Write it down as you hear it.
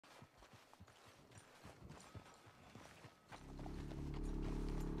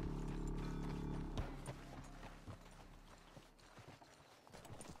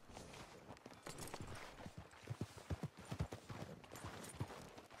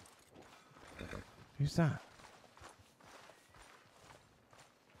Who's that?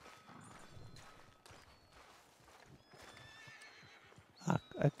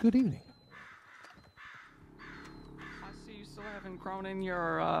 Good evening. I see you still haven't grown in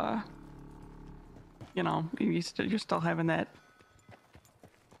your, you know, you're still having that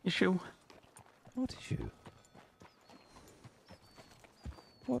issue. What issue?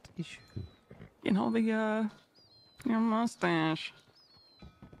 What issue? You know, your mustache.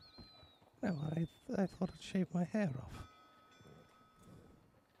 No, I thought I'd shave my hair off.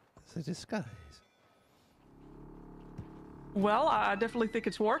 It's a disguise. Well, I definitely think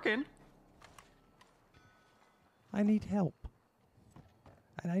it's working. I need help.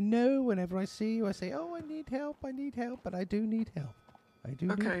 And I know whenever I see you, I say, oh, I need help, but I do need help. I do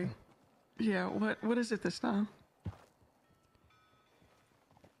need help. Yeah, what is it this time?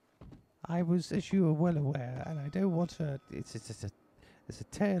 I was, as you are well aware, and I don't want to, it's a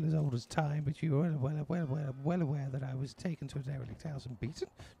tale as old as time, but you are well aware that I was taken to a derelict house and beaten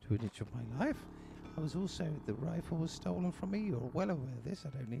to an inch of my life. I was also, the rifle was stolen from me. You're well aware of this. I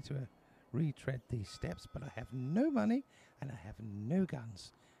don't need to retread these steps, but I have no money and I have no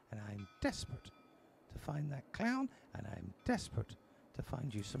guns. And I'm desperate to find that clown, and I'm desperate to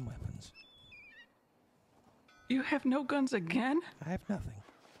find you some weapons. You have no guns again? I have nothing.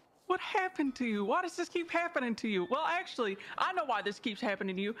 What happened to you? Why does this keep happening to you? Well, actually, I know why this keeps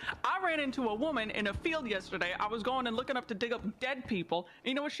happening to you. I ran into a woman in a field yesterday. I was going and looking up to dig up dead people.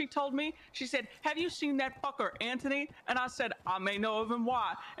 You know what she told me? She said, have you seen that fucker, Anthony? And I said, I may know of him.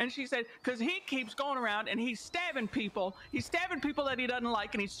 Why? And she said, because he keeps going around and he's stabbing people. He's stabbing people that he doesn't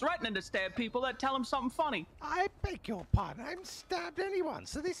like, and he's threatening to stab people that tell him something funny. I beg your pardon. I haven't stabbed anyone,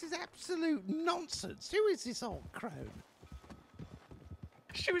 so this is absolute nonsense. Who is this old crone?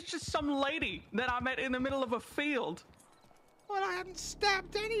 She was just some lady that I met in the middle of a field. Well, I haven't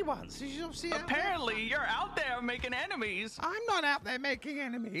stabbed anyone, so she's obviously apparently you're out there making enemies. I'm not out there making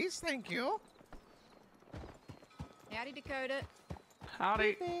enemies, thank you. Howdy, Dakota.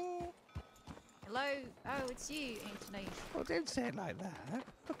 Howdy. Hello. Oh, it's you, Anthony. Oh, don't say it like that.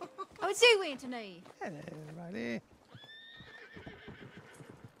 Oh, it's you, Anthony. Hello, righty.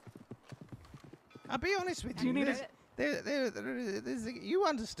 I'll be honest with you. You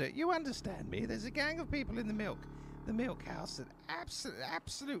understand me. There's a gang of people in the milk house that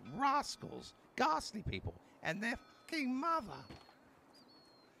absolute rascals, ghastly people, and their fucking mother.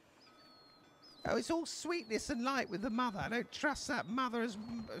 Oh, it's all sweetness and light with the mother. I don't trust that mother as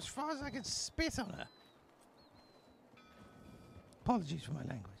far as I can spit on her. Apologies for my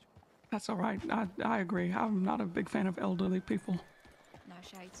language. That's all right. I agree. I'm not a big fan of elderly people. No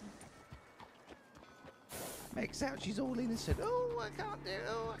shades. Makes out she's all innocent. Oh, I can't do it.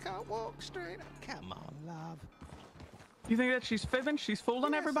 Oh, I can't walk straight. Come on, love. You think that she's fibbing? She's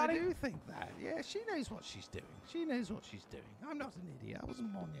fooling everybody? I do think that. Yeah, she knows what she's doing. She knows what she's doing. I'm not an idiot. I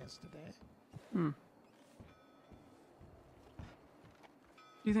wasn't born yesterday. Do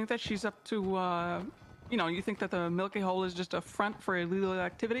you think that she's up to, you know, you think that the Milky Hole is just a front for illegal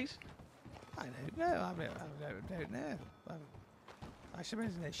activities? I don't know. I don't know. I should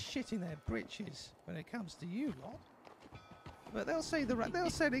imagine they're shitting their britches when it comes to you lot. But they'll say they'll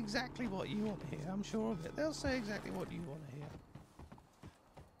say exactly what you want to hear. I'm sure of it. They'll say exactly what you want to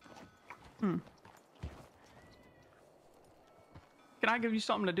hear. Can I give you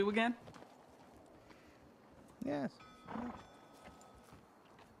something to do again? Yes.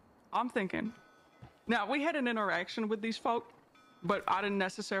 I'm thinking. Now, we had an interaction with these folk, but I didn't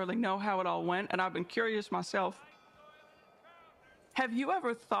necessarily know how it all went, and I've been curious myself. Have you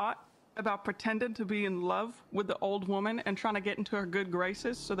ever thought about pretending to be in love with the old woman and trying to get into her good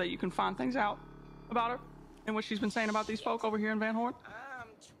graces so that you can find things out about her and what she's been saying about these folk over here in Van Horn?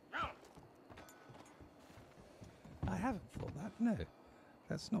 I haven't thought that, no.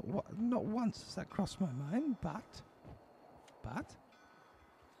 That's not once has that crossed my mind, but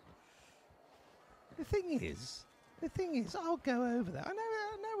the thing is, I'll go over there. I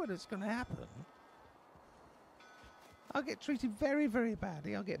know what is going to happen. I'll get treated very, very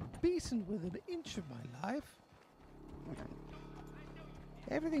badly. I'll get beaten within an inch of my life.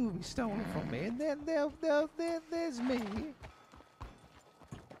 Everything will be stolen from me, and then there's me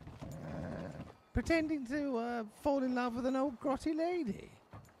pretending to fall in love with an old grotty lady.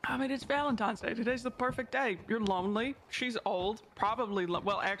 I mean, it's Valentine's Day. Today's the perfect day. You're lonely. She's old. Probably,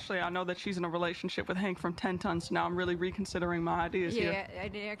 well, actually, I know that she's in a relationship with Hank from 10 Tons. So now I'm really reconsidering my ideas here.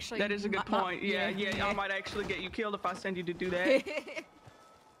 Yeah, actually. That is a good point. Yeah, I might actually get you killed if I send you to do that.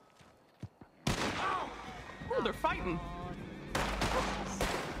 Oh, they're fighting.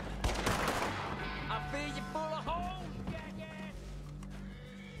 I feel you full of holes,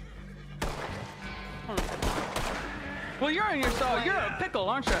 Well, you're in your soul. You're a pickle,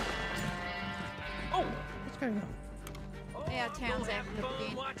 aren't you? Oh, What's going on? Yeah, town's acting up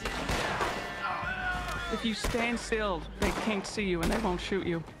again. if you stand still, they can't see you and they won't shoot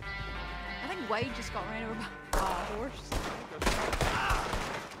you. I think Wade just got ran over by a horse.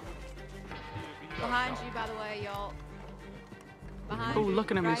 Behind you, by the way, y'all. Behind Oh, you.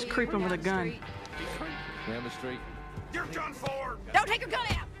 look at him. He's Right creeping here, with a down the gun. street. Down the street. You're done for! Don't take your gun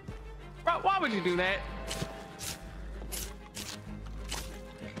out! Bro, why would you do that?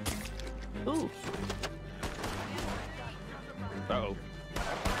 Ooh. Uh-oh.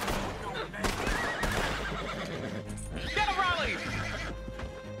 Get him, Riley!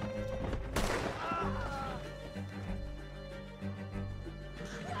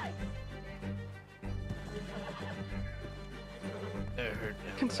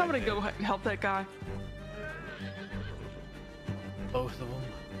 Can somebody go help that guy? Both of them.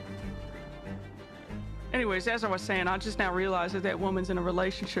 Anyways, as I was saying, I just now realized that that woman's in a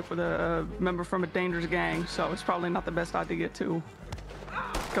relationship with a member from a dangerous gang, so it's probably not the best idea to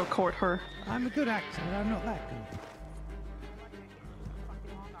go court her. I'm a good actor, but I'm not that good.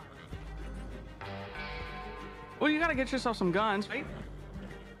 Well, you gotta get yourself some guns, right?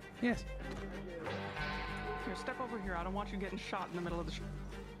 Yes. Here, step over here. I don't want you getting shot in the middle of the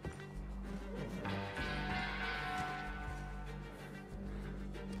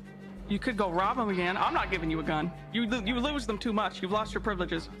You could go rob him again. I'm not giving you a gun. You lose them too much. You've lost your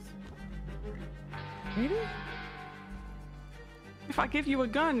privileges. Really? If I give you a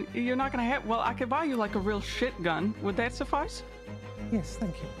gun, you're not gonna have. Well, I could buy you like a real shit gun. Would that suffice? Yes,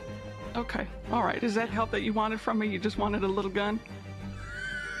 thank you. Okay. All right. Is that help that you wanted from me? You just wanted a little gun?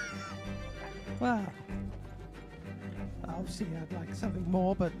 Well, obviously I'd like something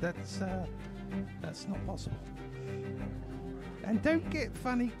more, but that's not possible. And don't get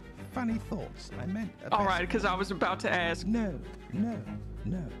funny thoughts. I meant. All right, because I was about to ask. No,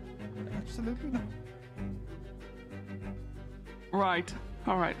 absolutely not. Right.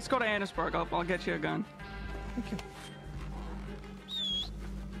 All right. Let's go to Annisburg. I'll get you a gun. Thank you.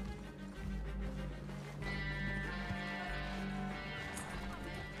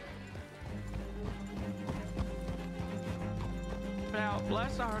 Now,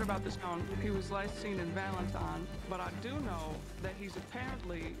 last I heard about this town, he was last seen in Valentine, but I do know that he's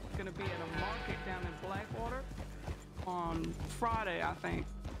apparently going to be at a market down in Blackwater on Friday, I think.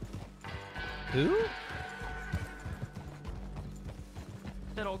 Who?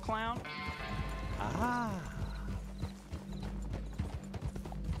 That old clown? Ah.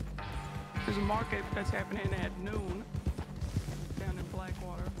 There's a market that's happening at noon down in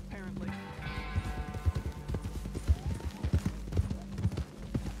Blackwater, apparently.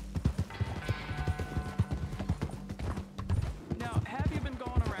 Now, have you been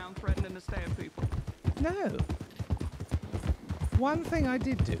going around threatening to stab people? No. One thing I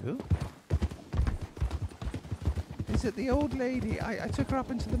did do is that the old lady, I took her up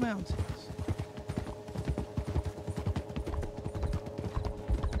into the mountains.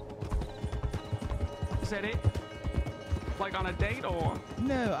 Is that it? Like on a date or?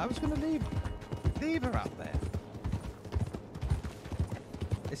 No, I was going to leave her up there.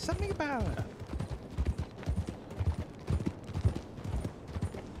 There's something about her.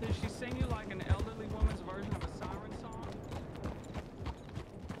 Did she sing you like an elderly woman's version of a siren song?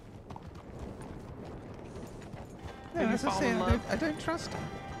 No, Did you as I fall say, in love? I don't trust her.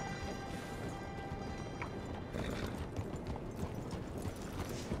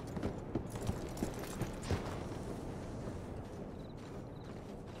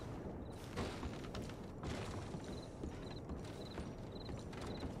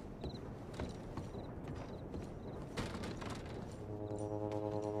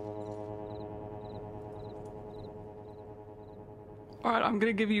 All right, I'm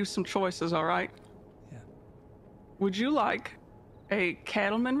gonna give you some choices, all right? Yeah. Would you like a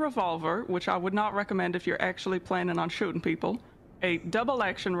cattleman revolver, which I would not recommend if you're actually planning on shooting people, a double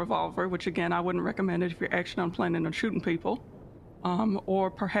action revolver, which again I wouldn't recommend it if you're actually planning on shooting people,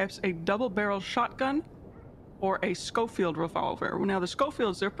 or perhaps a double barrel shotgun, or a Schofield revolver. Now the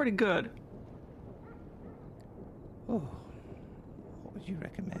Schofields, they're pretty good. Oh, what would you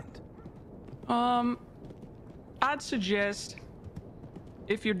recommend? I'd suggest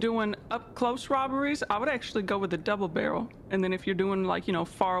if you're doing up close robberies, I would actually go with a double barrel. And then if you're doing like, you know,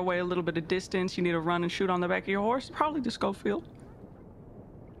 far away, a little bit of distance, you need to run and shoot on the back of your horse, probably the Schofield.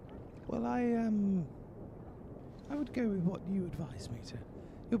 Well, I would go with what you advise me to.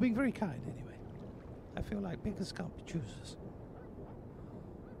 You're being very kind anyway. I feel like beggars can't be choosers.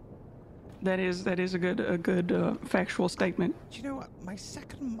 That is a good factual statement. Do you know what? My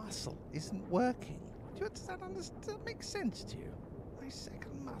second muscle isn't working. Do Does that make sense to you? My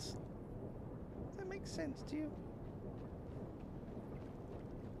second muscle. Does that make sense to you?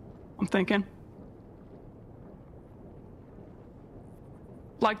 I'm thinking.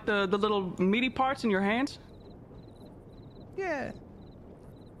 Like the little meaty parts in your hands? Yeah.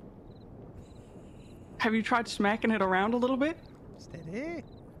 Have you tried smacking it around a little bit? Steady.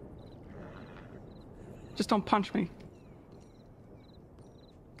 Just don't punch me.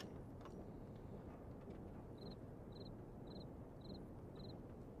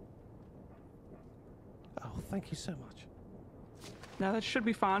 Oh, thank you so much. Now that should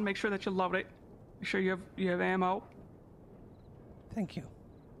be fine. Make sure that you load it. Make sure you have ammo. Thank you.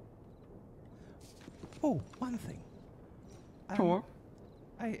 Oh, one thing. Sure.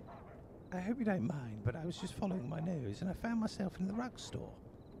 I hope you don't mind, but I was just following my nose and I found myself in the rug store.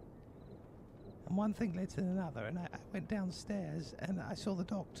 And one thing led to another, and I went downstairs and I saw the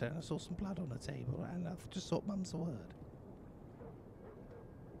doctor and I saw some blood on the table and I just thought mum's the word.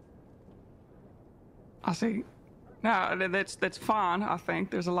 I see. Now that's fine. I think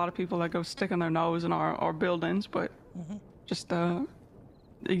there's a lot of people that go sticking their nose in our buildings, but just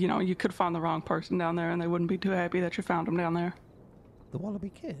you know, you could find the wrong person down there, and they wouldn't be too happy that you found them down there. The Wallaby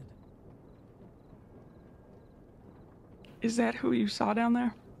Kid. Is that who you saw down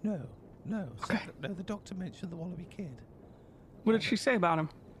there? No. Okay. No, the doctor mentioned the Wallaby Kid. What did she say about him?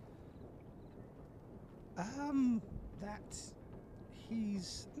 That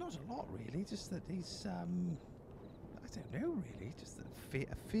he's not a lot really. Just that he's I don't know really. Just a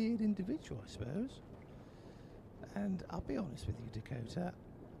feared individual, I suppose. And I'll be honest with you, Dakota.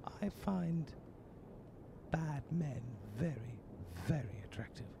 I find bad men very, very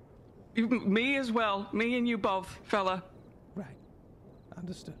attractive. Me as well. Me and you both, fella. Right.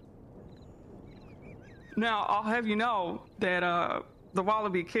 Understood. Now, I'll have you know that the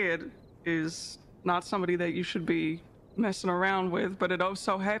Wallaby Kid is not somebody that you should be messing around with, but it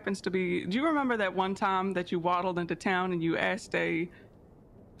also happens to be... Do you remember that one time that you waddled into town and you asked a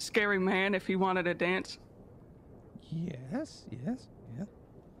scary man if he wanted to dance? Yes.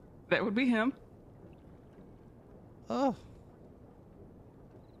 That would be him. Oh,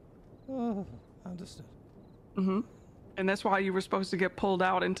 understood. And that's why you were supposed to get pulled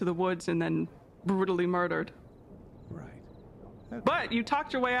out into the woods and then brutally murdered. Right. Okay. But you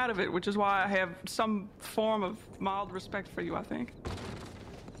talked your way out of it, which is why I have some form of mild respect for you, I think.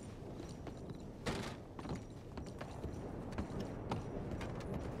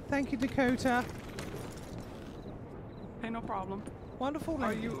 Thank you, Dakota. Hey, no problem. Wonderful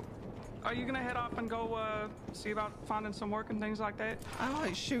lady. Are you gonna head off and go see about finding some work and things like that? I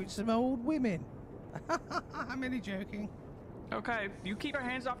might shoot some old women. I'm only joking. Okay, you keep your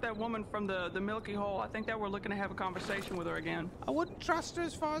hands off that woman from the Milky Hole. I think that we're looking to have a conversation with her again. I wouldn't trust her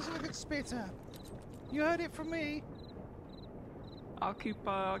as far as I could spit her. You heard it from me. I'll keep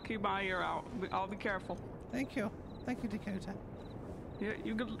my ear out. I'll be careful. Thank you, Dakota. Yeah,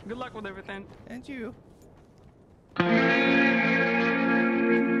 you good luck with everything. And you.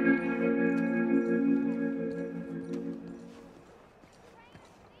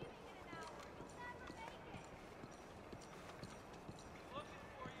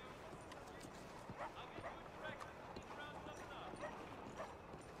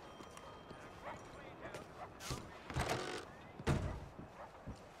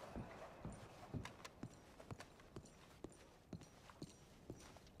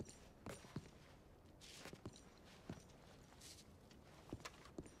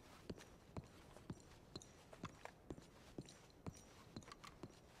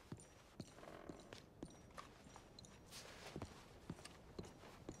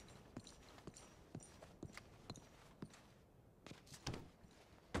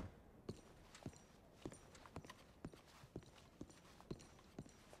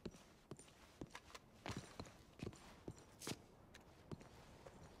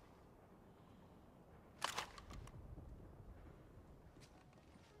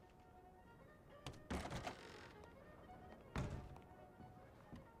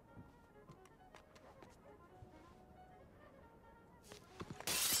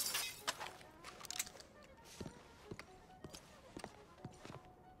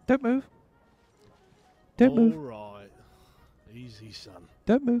 Don't move. Don't move. All right. Easy, son.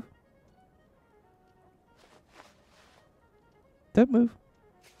 Don't move. Don't move.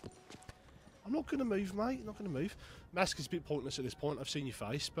 I'm not going to move, mate. Not going to move. Mask is a bit pointless at this point. I've seen your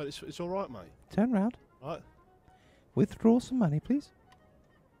face, but it's all right, mate. Turn round. Right. Withdraw some money, please.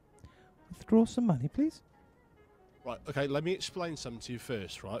 Withdraw some money, please. Right, okay, let me explain something to you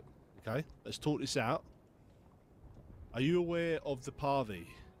first, right? Okay, let's talk this out. Are you aware of the party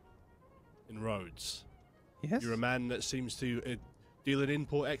in Rhodes? Yes? You're a man that seems to deal in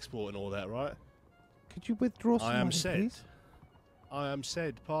import-export and all that, right? Could you withdraw some I money, am said. please? I am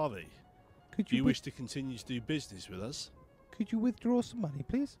said, Parvy. Could Do you, you wish to continue to do business with us? could you withdraw some money,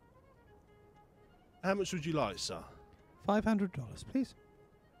 please? How much would you like, sir? $500, please.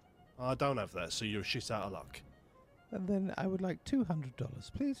 I don't have that, so you're shit out of luck. And then I would like $200,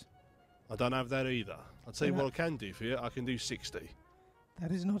 please. I don't have that either. I'll tell you Then what I can do for you. I can do 60.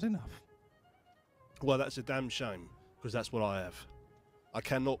 That is not enough. Well, that's a damn shame, because that's what I have. I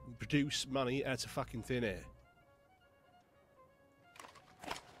cannot produce money out of fucking thin air.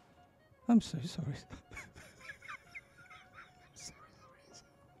 I'm so sorry.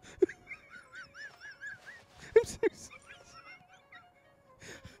 I'm so sorry.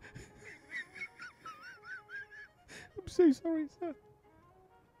 I'm so sorry, sir.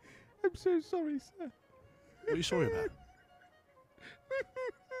 I'm so sorry, sir. What are you sorry about?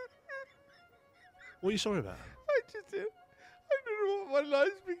 What are you sorry about? I don't know what my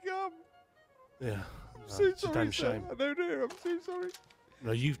life's become. Yeah. I'm no, so it's a sorry, damn sir. shame. I don't know. I'm so sorry.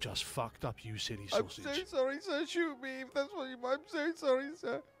 No, you've just fucked up, you silly sausage. I'm so sorry, sir. Shoot me if that's what you want. I'm so sorry,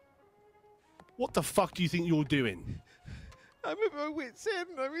 sir. What the fuck do you think you're doing? I'm at my wit's end.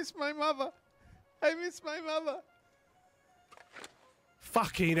 I miss my mother. I miss my mother.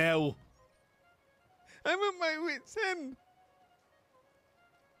 Fucking hell. I'm at my wit's end.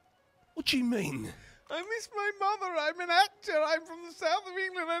 What do you mean? I miss my mother. I'm an actor. I'm from the south of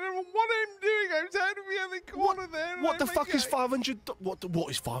England. I don't know what I'm doing. I'm trying to be on the corner there. and What the I'm fuck is okay. $500?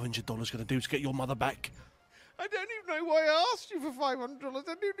 What is $500 going to do to get your mother back? I don't even know why I asked you for $500. I don't even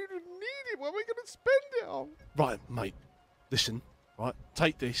need it. What am I going to spend it on? Right, mate. Listen, right?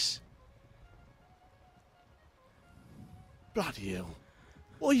 Take this. Bloody hell.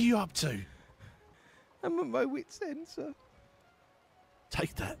 What are you up to? I'm at my wit's end, sir.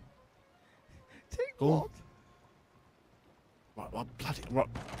 Take that. Take Go on. what? Right, bloody... Right.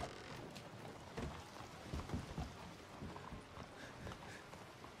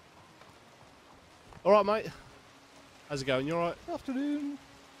 All right, mate. How's it going? You all right? Afternoon.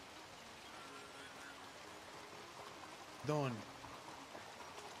 Done.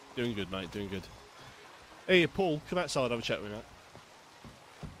 Doing good, mate. Doing good. Hey, Paul, come outside. Have a chat with me, mate.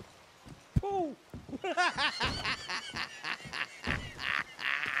 Paul.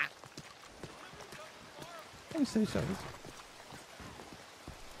 I'm so sorry.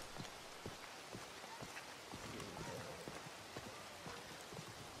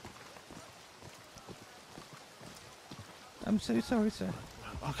 I'm so sorry, sir.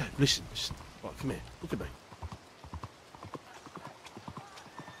 Okay, listen. Right, come here. Look at me.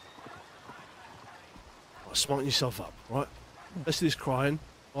 Right, smarten yourself up, right? Let's do this crying,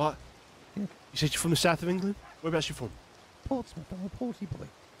 right? Yeah. You said you're from the south of England? Whereabouts you from? Portsmouth. I'm a porty boy.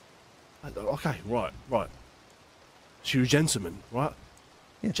 Okay, right. So you're a gentleman, right?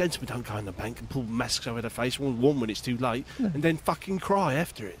 Yeah. Gentlemen don't go in the bank and pull masks over their face one when it's too late No. and then fucking cry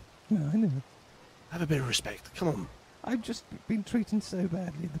after it. No, I know. Have a bit of respect. Come on. I've just been treated so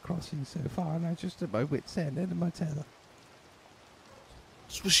badly in the crossing so far, and I'm just at my wit's end of my tether.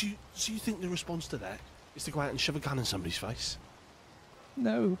 So you think the response to that is to go out and shove a gun in somebody's face?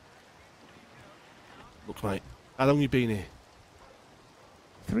 No. Look, mate, how long you been here?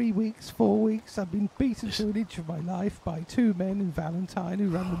 3 weeks, 4 weeks. I've been beaten to an inch of my life by two men in Valentine who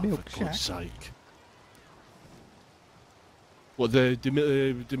run the milk For shack. God's sake. What,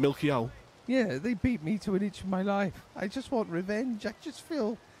 the Milky Owl? Yeah, they beat me to an inch of my life. I just want revenge. I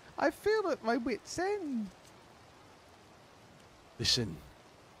feel at my wit's end. Listen,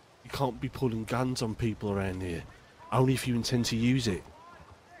 you can't be pulling guns on people around here. Only if you intend to use it.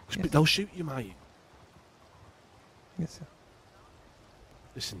 'Cause Yes. they'll shoot you, mate. Yes, sir.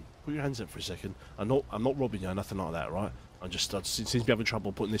 Listen, put your hands up for a second. I'm not robbing you or nothing like that, right? I seem to be having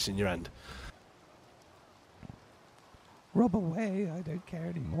trouble putting this in your hand. Rob away. I don't care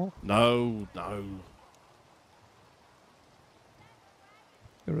anymore. No.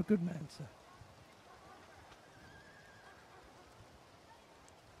 You're a good man, sir.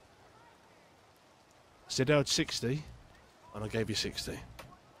 I said I had 60, and I gave you 60.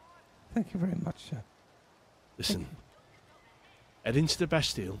 Thank you very much, sir. Listen, head into the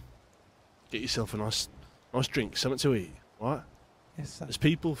Bastille, get yourself a nice drink, something to eat, right? Yes, sir. There's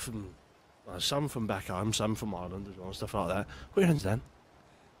people from, some from back home, some from Ireland as well, stuff like that. Put your hands down.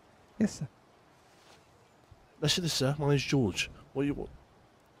 Yes, sir. Listen to this, sir. My name's George.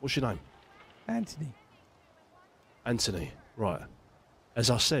 What's your name? Anthony. Anthony. Right. As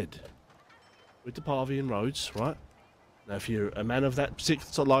I said, with the Parvian roads, right? Now, if you're a man of that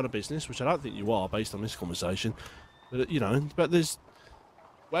particular line of business, which I don't think you are based on this conversation, but there's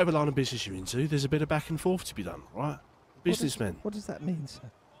whatever line of business you're into, there's a bit of back and forth to be done, right? Businessmen. What does that mean,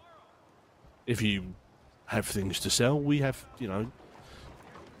 sir? If you have things to sell, we have, you know,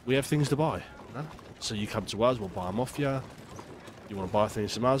 we have things to buy. You know? So you come to us, we'll buy them off you. You want to buy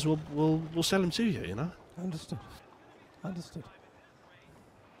things from us, we'll sell them to you. You know. Understood. Understood.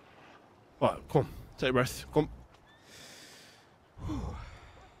 Right, come on, take a breath. Come on.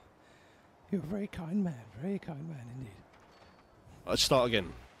 You're a very kind man indeed. Let's start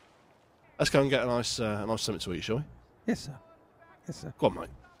again. Let's go and get a nice something to eat, shall we? Yes, sir. Yes, sir. Go on, mate.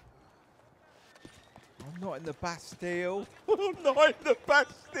 I'm not in the Bastille. I'm not in the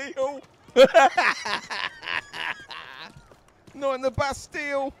Bastille. Not in the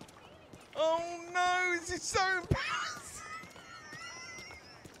Bastille. Oh no, this is so embarrassing.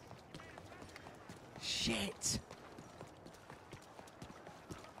 Shit.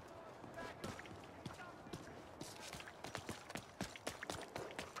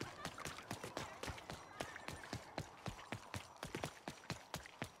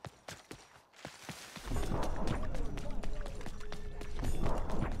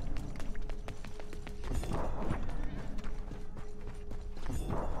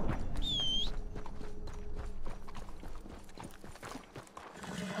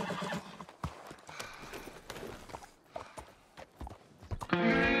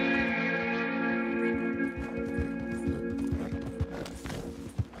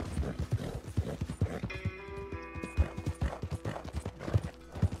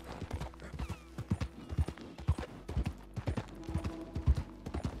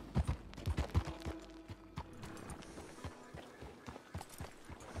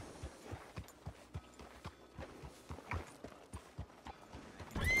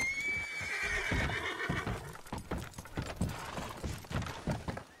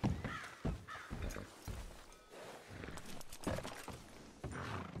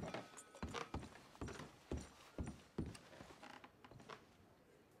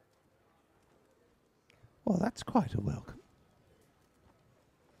 Well, that's quite a welcome.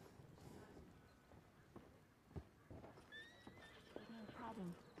 No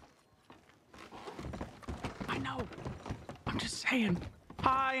problem. I know. I'm just saying.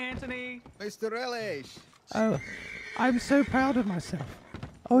 Hi, Anthony. Mr. Relish. Oh, I'm so proud of myself.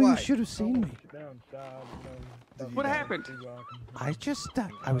 Oh, you Why? should have seen me. What happened? I just,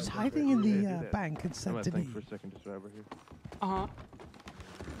 I was hiding in the bank in Saint Denis. Uh-huh.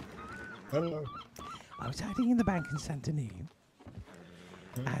 Hello. I was hiding in the bank in Saint Denis,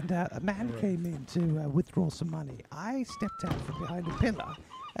 and a man came in to withdraw some money. I stepped out from behind a pillar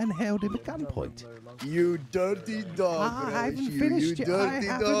and held him at gunpoint. You dirty dog, I haven't finished yet. I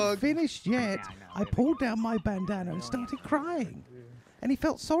haven't finished yet. I pulled down my bandana and started crying. And he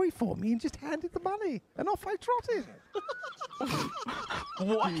felt sorry for me and just handed the money. And off I trotted.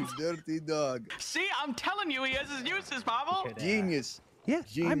 What? You dirty dog. See, I'm telling you, he has his uses, Pavel. Genius. Yeah, I'm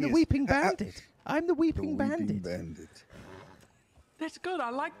the Genius. Weeping Bandit. I'm the The Weeping Weeping Bandit. Bandit. That's good. I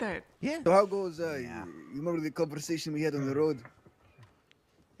like that. Yeah. So how goes, you remember the conversation we had on the road?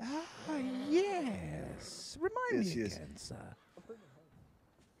 Yes. Remind Yes, me yes. again, sir.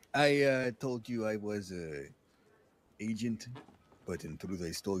 I told you I was a agent, but in truth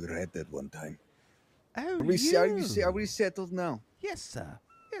I stole your head that one time. Oh, Are we settled now? Yes, sir.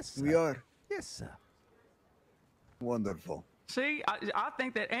 Yes, sir. We are. Yes, sir. Wonderful. See, I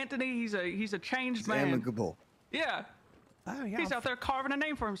think that Anthony, he's a changed It's man. amicable. Yeah, Oh, yeah. he's out there carving a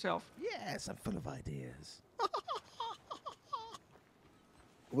name for himself. Yes, I'm full of ideas.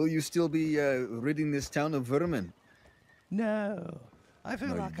 Will you still be ridding this town of vermin? No. I feel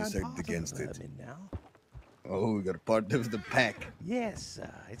No, you like I'm decided part against of it. the vermin now. Oh, you're part of the pack. Yes, sir.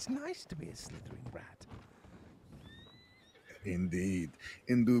 It's nice to be a slithering rat. Indeed.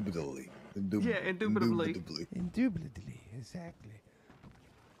 Indubitably. Yeah, indubitably. Indubitably, exactly.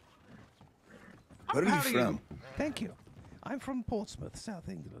 Where are you How do you- from? Thank you. I'm from Portsmouth, South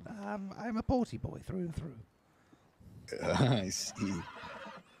England. I'm a Porty boy through and through. I see.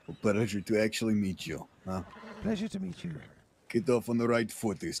 Well, pleasure to actually meet you. Huh? Pleasure to meet you. Get off on the right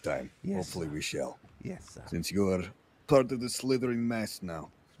foot this time. Yes, Hopefully sir. we shall. Yes, sir. Since you are part of the slithering mass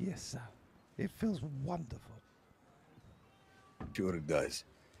now. Yes, sir. It feels wonderful. Sure it does.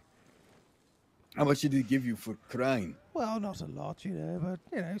 How much did he give you for crying? Well, not a lot, you know,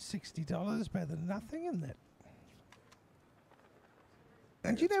 but, $60 better than nothing, isn't it?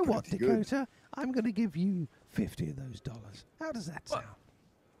 And you That's know what, pretty good. Dakota? I'm going to give you 50 of those dollars. How does that sound?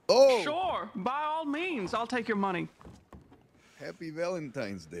 Oh! Sure, by all means, I'll take your money. Happy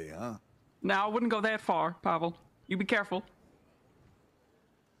Valentine's Day, huh? Now, I wouldn't go that far, Pavel. You be careful.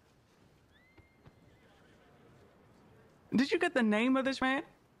 Did you get the name of this man?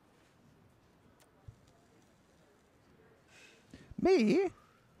 Me?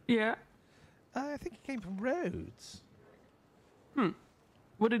 Yeah. I think he came from Rhodes.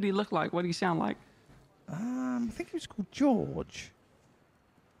 What did he look like? What did he sound like? I think he was called George.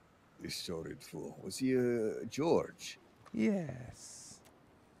 This sordid fool. Was he George? Yes.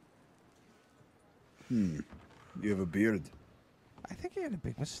 You have a beard? I think he had a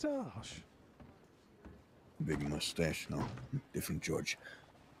big moustache. Big mustache, no. Different George.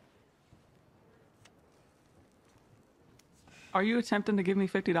 Are you attempting to give me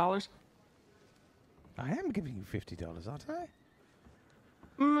 $50? I am giving you $50, aren't I?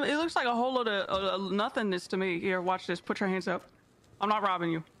 It looks like a whole lot of nothingness to me. Here, watch this. Put your hands up. I'm not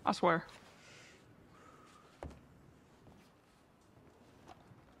robbing you. I swear.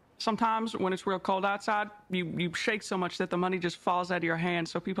 Sometimes when it's real cold outside, you shake so much that the money just falls out of your hand,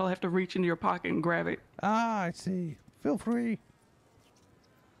 so people have to reach into your pocket and grab it. Ah, I see. Feel free.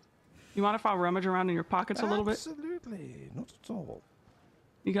 You mind if I rummage around in your pockets a little bit? Absolutely. Not at all.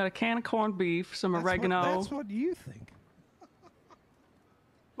 You got a can of corned beef, some oregano. That's what you think.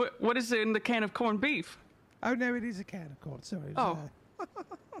 What is in the can of corned beef? Oh, no, it is a can of corn. Sorry. Oh.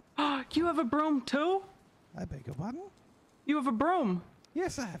 You have a broom too? I beg your pardon? You have a broom.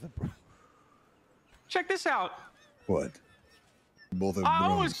 Yes, I have a broom. Check this out. What? Both have I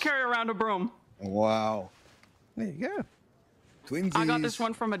brooms. always carry around a broom. Wow. There you go. Twinsies. I got this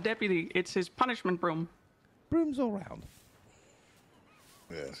one from a deputy. It's his punishment broom. Brooms all round.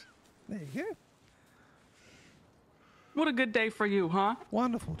 Yes. There you go. What a good day for you, huh?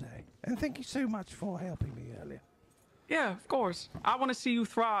 Wonderful day. And thank you so much for helping me earlier. Yeah, of course. I want to see you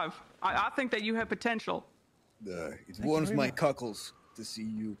thrive. I think that you have potential. It you warms very my much. cockles to see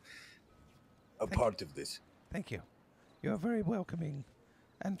you a part of this. Thank you. You're a very welcoming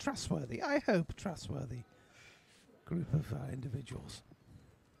and trustworthy, I hope trustworthy, group of individuals.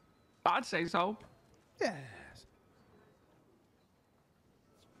 I'd say so. Yes.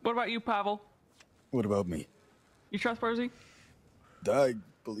 What about you, Pavel? What about me? You trustworthy? I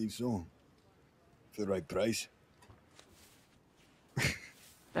believe so. For the right price.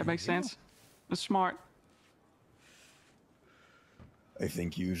 That makes sense. That's smart. I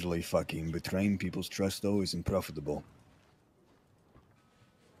think usually fucking betraying people's trust though isn't profitable.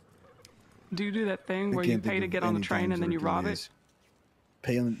 Do you do that thing I where you can't think pay to of get on the any train times and then where you really rob it? is.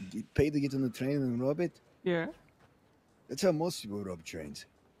 Pay to get on the train and rob it? Yeah. That's how most people rob trains.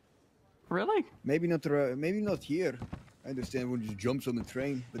 Really? Maybe not here. I understand when you jumps on the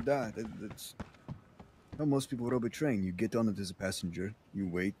train, but that's how most people rob a train. You get on it as a passenger, you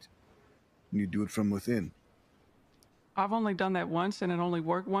wait, and you do it from within. I've only done that once, and it only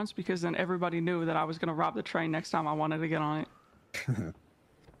worked once because then everybody knew that I was going to rob the train next time I wanted to get on it.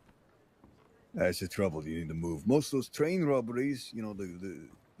 That's the trouble. You need to move. Most of those train robberies, you know,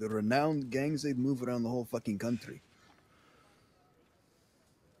 the renowned gangs, they'd move around the whole fucking country.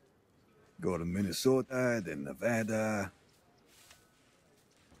 Go to Minnesota, then Nevada.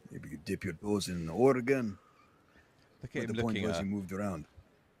 Maybe you dip your toes in Oregon. Look But at him the point looking was at you her. moved around.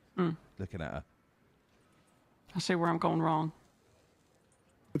 Looking at her. I see where I'm going wrong.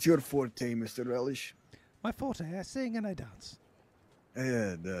 What's your forte, Mr. Relish? My forte, I sing and I dance.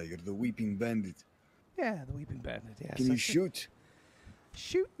 Yeah, you're the weeping bandit. Yeah, the Weeping Bandit, yes. Can I you sing- shoot?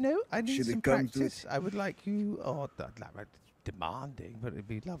 Shoot? No, I need Should it some come to practice. I would like you, demanding, but it'd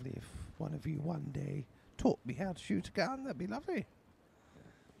be lovely if one of you one day taught me how to shoot a gun. That'd be lovely.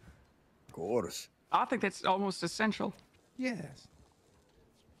 Of course. I think that's almost essential. Yes.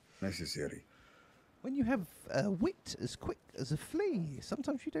 Necessary. When you have a wit as quick as a flea,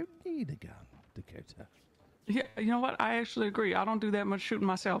 sometimes you don't need a gun, Dakota. Yeah, you know what? I actually agree. I don't do that much shooting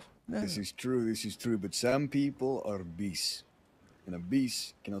myself. No. This is true, but some people are beasts. And a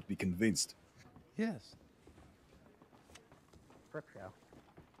beast cannot be convinced. Yes. Frick show.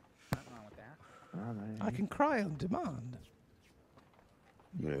 Nothing wrong with that. I can cry on demand.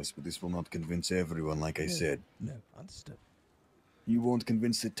 Yes, but this will not convince everyone, like I No, said. No, understood. You won't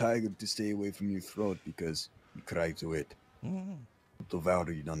convince the tiger to stay away from your throat because you cry to it. Mm. It'll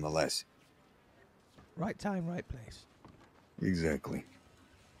devour you nonetheless. Right time, right place. Exactly.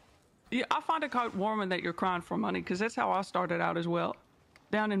 Yeah, I find it quite warming that you're crying for money because that's how I started out as well.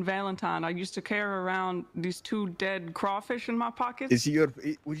 Down in Valentine, I used to carry around these 2 dead crawfish in my pockets. Is he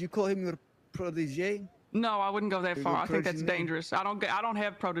would you call him your protege? No, I wouldn't go that Your far. I think that's progeny? dangerous. I don't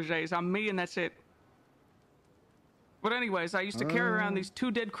have proteges. I'm me and that's it. But anyways, I used to carry around these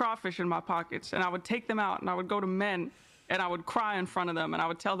 2 dead crawfish in my pockets, and I would take them out and I would go to men and I would cry in front of them and I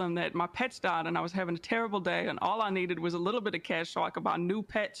would tell them that my pets died and I was having a terrible day and all I needed was a little bit of cash so I could buy new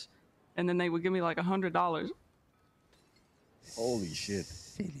pets, and then they would give me like $100. Holy shit.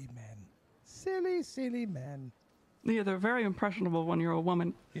 Silly men. Silly, silly men. Yeah, they're very impressionable when you're a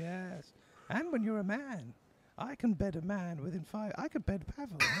woman. Yes. And when you're a man. I can bed a man within 5... I could bed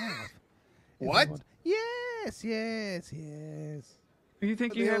Pavel in half. if I What? want. Yes, yes, yes. You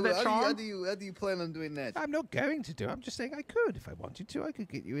think What you the have hell- that how charm? do you plan on doing that? I'm not going to do. I'm just saying I could. If I wanted to, I could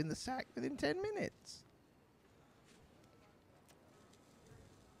get you in the sack within 10 minutes.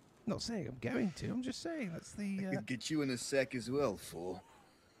 Not saying I'm going to. I'm just saying that's I the... could get you in a sack as well, fool.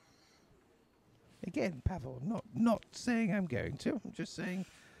 Again, Pavel, not saying I'm going to. I'm just saying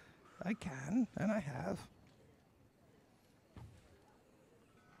I can, and I have.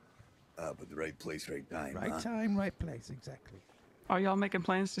 But the right place, right time. Right huh? time, right place, exactly. Are y'all making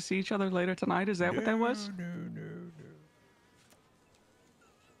plans to see each other later tonight? Is that what that was? No.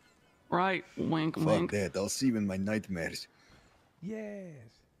 Right. Wink, Fuck wink. that. I'll see you in my nightmares. Yes.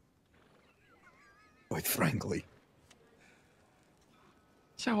 Quite frankly.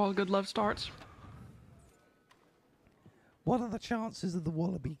 That's how all good love starts. What are the chances of the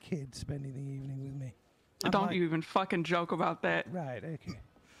Wallaby kid spending the evening with me? Don't you even fucking joke about that. Right, okay.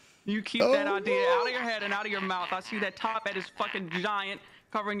 You keep that idea out of your head and out of your mouth. I see that top head is fucking giant,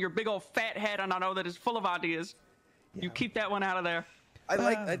 covering your big old fat head, and I know that it's full of ideas. Yeah. You keep that one out of there.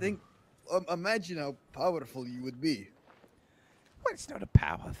 I think, imagine how powerful you would be. Well, it's not a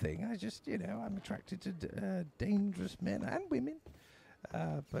power thing. I just, I'm attracted to dangerous men and women.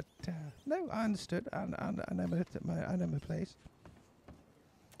 But no, I understood. I know my place.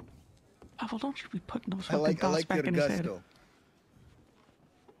 Pavel, don't you be putting those I fucking like thoughts back your in his head. gusto.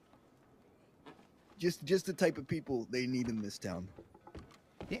 Just the type of people they need in this town.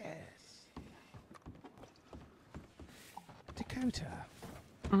 Yes. Dakota.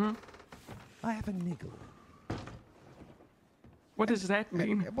 Mm-hmm. I have a niggle. What does that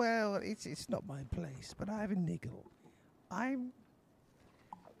mean? Well, it's not my place, but I have a niggle. I'm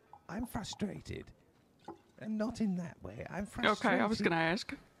frustrated. And not in that way. I'm frustrated. Okay, I was gonna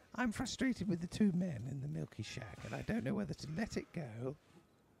ask. I'm frustrated with the two men in the Milky Shack, and I don't know whether to let it go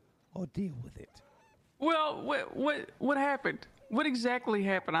or deal with it. Well, what happened? What exactly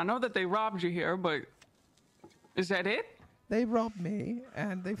happened? I know that they robbed you here, but is that it? They robbed me,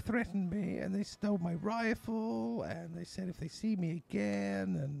 and they've threatened me, and they stole my rifle, and they said if they see me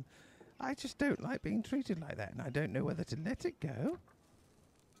again, and I just don't like being treated like that, and I don't know whether to let it go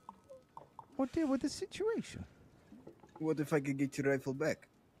or deal with the situation. What if I could get your rifle back?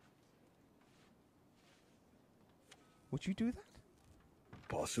 Would you do that?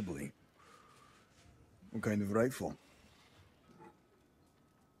 Possibly. What kind of rifle?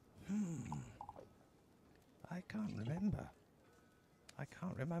 I can't remember.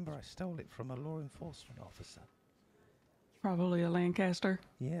 I stole it from a law enforcement officer. Probably a Lancaster.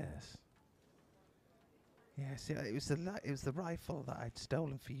 Yes. Yes, yeah, it was the rifle that I'd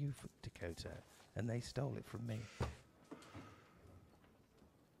stolen for you, for Dakota, and they stole it from me.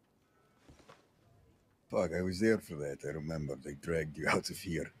 Fuck, I was there for that. I remember. They dragged you out of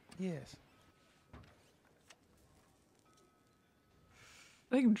here. Yes.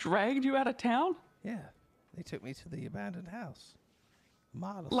 They dragged you out of town? Yeah. They took me to the abandoned house. A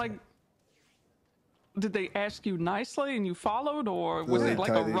mile or Like, so. did they ask you nicely and you followed, or was They it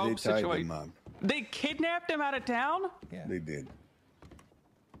like tied- a they rope tied situation? him up. They kidnapped him out of town? Yeah. They did.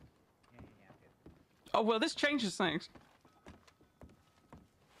 Oh, well, this changes things.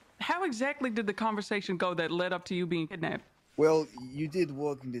 How exactly did the conversation go that led up to you being kidnapped? Well, you did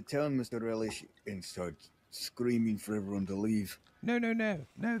walk into town, Mr. Relish, and start screaming for everyone to leave. No.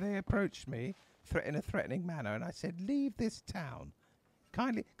 No, they approached me in a threatening manner, and I said, leave this town.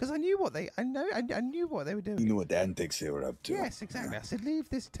 Kindly, because I knew what they were doing. You know what antics they were up to. Yes, exactly. I said, leave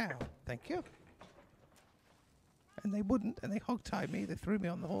this town. Thank you. And they wouldn't, and they hog-tied me, they threw me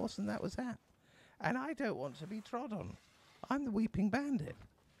on the horse, and that was that. And I don't want to be trod on. I'm the weeping bandit.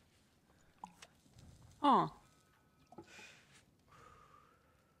 Huh.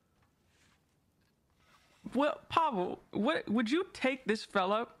 Well, Pavel, would you take this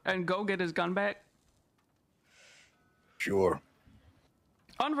fella and go get his gun back? Sure.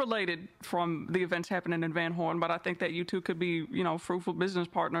 Unrelated from the events happening in Van Horn, but I think that you two could be, fruitful business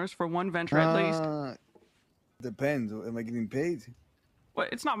partners for one venture at least. Depends. Am I getting paid? Well,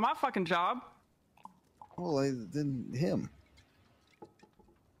 it's not my fucking job. Well, then him.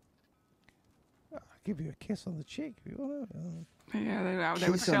 I'll give you a kiss on the cheek if you want to. Yeah, they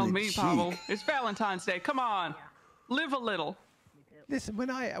would Kiss on tell the me, cheek. Pavel. It's Valentine's Day. Come on. Live a little. Listen, when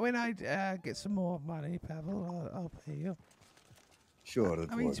I get some more money, Pavel, I'll pay you. Sure,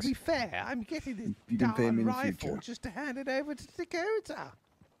 that I mean, works. to be fair, I'm getting this You can pay me darn in the rifle future. just to hand it over to Dakota.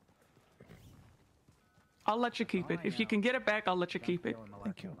 I'll let you keep it. If you can get it back, I'll let you keep it.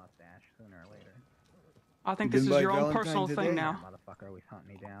 Thank you. Mustache sooner or later. I think You this been is by your own Valentine's personal today? thing now. Motherfucker always hunting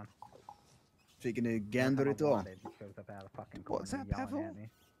me down. Taking a gander at all? He shows up out of the fucking corner What's that, yelling Pavel? at me.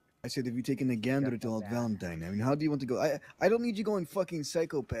 I said, have you taken a gander Just at all like at that. Valentine? I mean, how do you want to go? I don't need you going fucking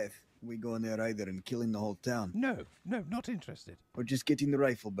psychopath. We going there either and killing the whole town. No, no, not interested. Or just getting the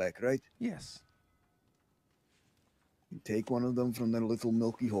rifle back, right? Yes. You take one of them from that little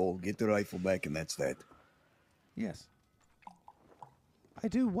milky hole, get the rifle back, and that's that. Yes. I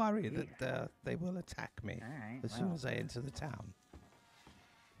do worry that they will attack me Alright, as soon as I enter the town.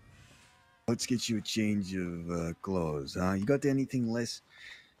 Let's get you a change of clothes, huh? You got anything less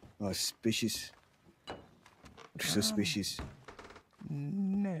suspicious? Suspicious?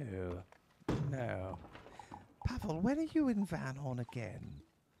 No. No. Pavel, when are you in Van Horn again?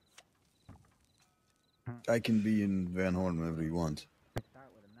 I can be in Van Horn whenever you want. Start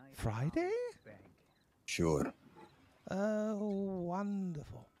with a nice Friday? bang. Sure. Oh,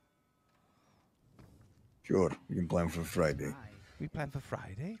 wonderful. Sure. We can plan for Friday. We plan for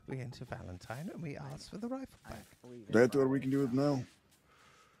Friday, we enter Valentine, and we ask for the rifle back. That or we can do it now.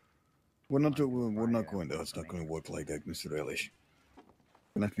 We're not going to. It's not going to work like that, Mr. Relish.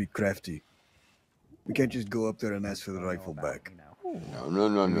 We're gonna have to be crafty. We can't just go up there and ask for the rifle back. No. We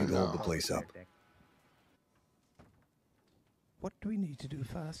need to hold the place up. What do we need to do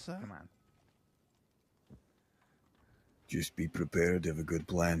first, sir? Come on. Just be prepared, have a good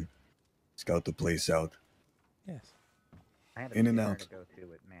plan. Scout the place out. Yes. I had a In and dinner out. to go to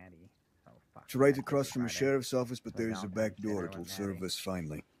with Maddie. Oh, fuck. It's right Yeah, across from the Friday. sheriff's office, but So there's a back Valentine's door. dinner It'll with serve Maddie. us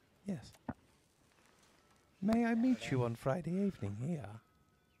finely. Yes. May I meet you on Friday evening here?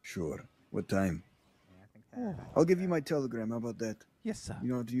 Sure. What time? Yeah, I think Oh, I'll give you my telegram. How about that? yes, sir. You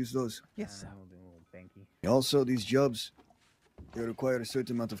know how to use those. Yes, sir. We'll do a little banky. Also, these jobs, they require a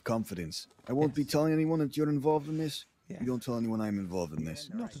certain amount of confidence. I won't be telling anyone that you're involved in this. Yes. You don't tell anyone I'm involved in this.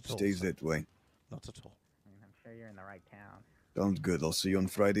 Not at all, Stays sir. that way. Not at all. I mean, I'm sure you're in the right town. Sounds good. I'll see you on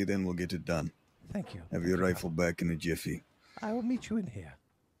Friday, then we'll get it done. Thank you. Have Thank your you, rifle back in a jiffy. I will meet you in here.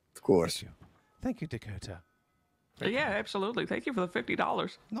 Of course. Thank you. Thank you, Dakota. Yeah, absolutely. Thank you for the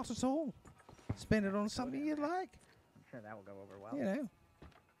 $50. Not at all. Spend it on something you like. I'm sure that will go over well. You know.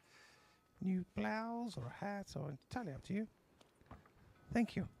 New blouse or a hat or entirely up to you.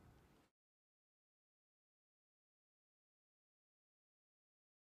 Thank you.